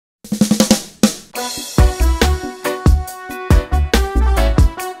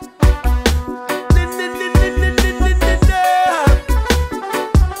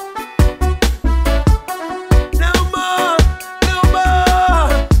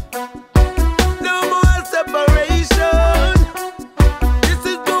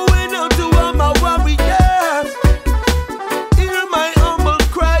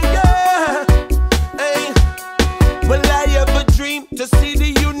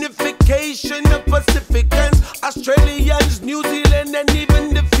unification of Pacificans, Australians, New Zealand, and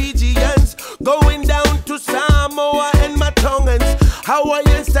even the Fijians, going down to Samoa and Matongans,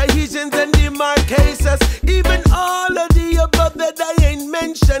 Hawaiians, Tahitians, and the Marquesas, even all of the above that I ain't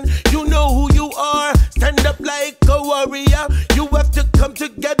mentioned. You know who you are, stand up like a warrior. You have to come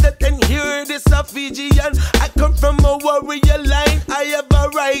together and hear this a Fijian. I come from a warrior line, I have a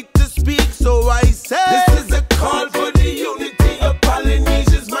right to speak, so I say this is a call for the unity of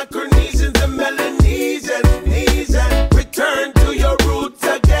Polynesians, Micronesians, and Melanesians. Return to your roots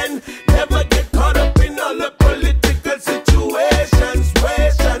again. Never get caught up in all the political situations.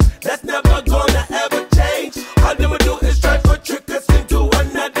 That's never gonna ever change. All they will do is try to trick us into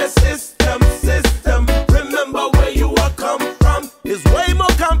another system. Remember where you are come from. It's way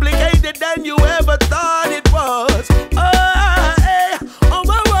more complicated than you ever thought it was.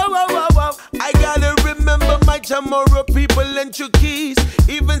 I gotta remember my Chamorro people and Chuukese,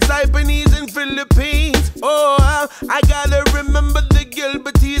 even Saipanese and Philippines. I gotta remember the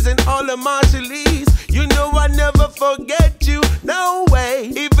Gilbertese and all the Marshallese. You know I never forget you, no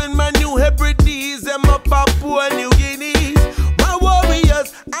way. Even my New Hebrides and my Papua New Guineas, my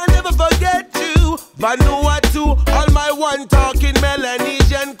warriors, I never forget you. Vanuatu, all my one talking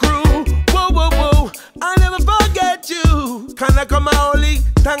Melanesian crew. Whoa, I never forget you. Kanaka Maoli,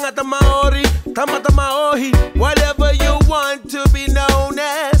 Tangata Maori, Tamata Maohi, whatever you want to be known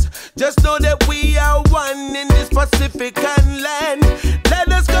as. Just know that we are one in this Pacifican land.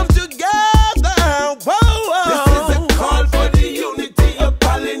 Let us come together. Whoa. This is a call for the unity of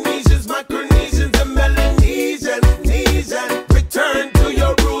Polynesians, Micronesians, and Melanesians. Return to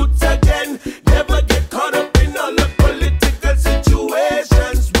your roots again. Never get caught up in all the political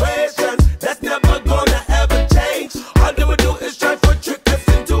situations. That's never gonna ever change. All they will do is try to trick us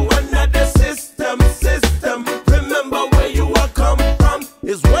into another system. Remember where you are come from.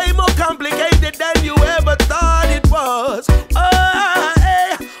 It's way more complicated than you ever